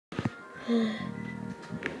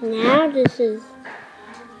Now this is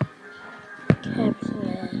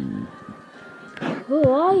Captain. Who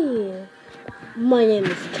are you? My name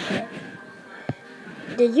is Cat.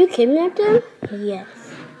 Did you kidnap them? Yes.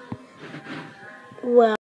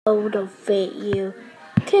 Well, don't fit you.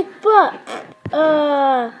 Kick butt.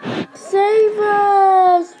 Save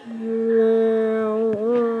us.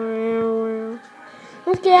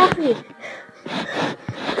 Let's get after you.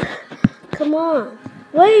 Come on.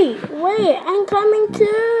 Wait, I'm coming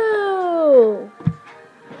too.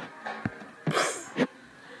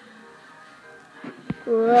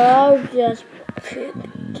 Well, just pick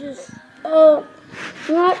this up.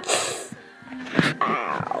 Not.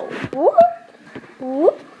 Ow. Whoop.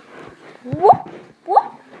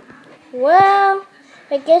 Well,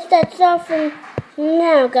 I guess that's all for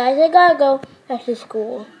now, guys. I gotta go back to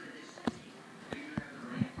school.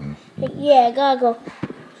 Yeah, I gotta go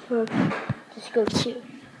to school too.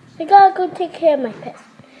 I gotta go take care of my pets.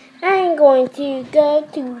 I'm going to go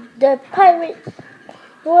to the pirate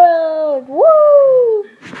world. Woo!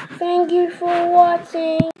 Thank you for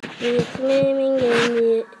watching. We're swimming in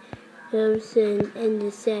the ocean in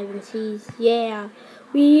the 70s. Yeah,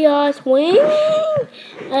 we are swimming.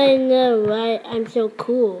 I know, right? I'm so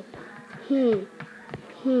cool. Whoop.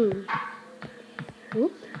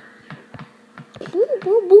 Boop,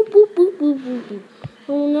 boop, boop, boop, boop, boop, boop.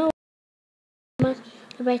 Oh no. I must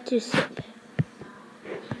go back to sip.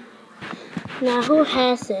 Now who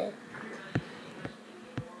has it?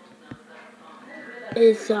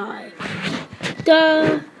 It's I.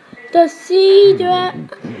 The sea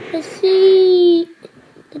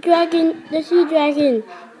dragon.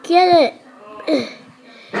 Get it.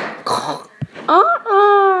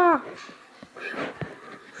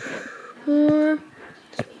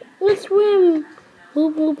 Let's swim.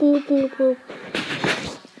 Boop, boop, boop, boop, boop.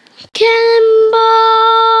 Cannonball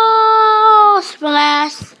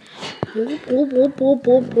splash. Boop, boop, boop, boop,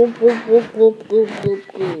 boop, boop, boop, boop, boop, boop,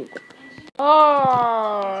 boop.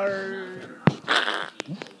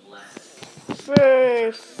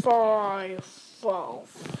 Four.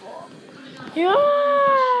 Yeah,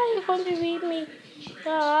 you're going to read me.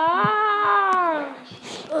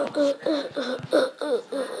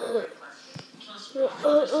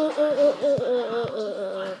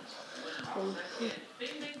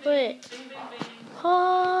 Wait.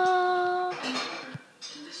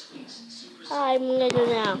 I'm gonna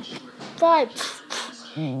now. 5.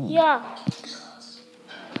 Yeah.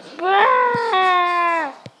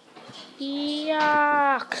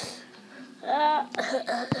 Yuck.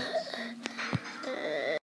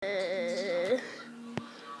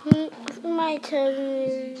 My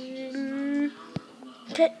turn.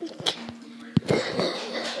 I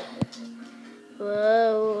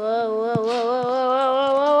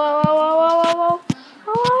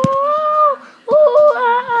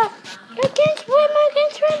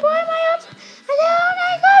can't swim. Why am I up?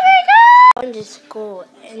 I'm to school,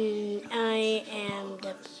 and I am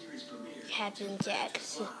the Captain Jack.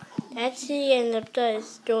 So that's the end of the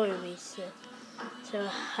story. So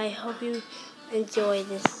I hope you enjoy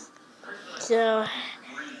this. So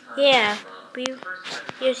yeah,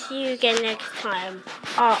 we'll see you again next time.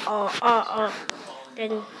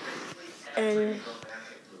 And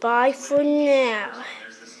bye for now.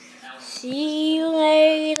 See you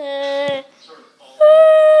later.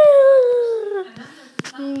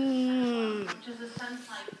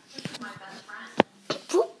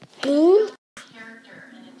 Boom.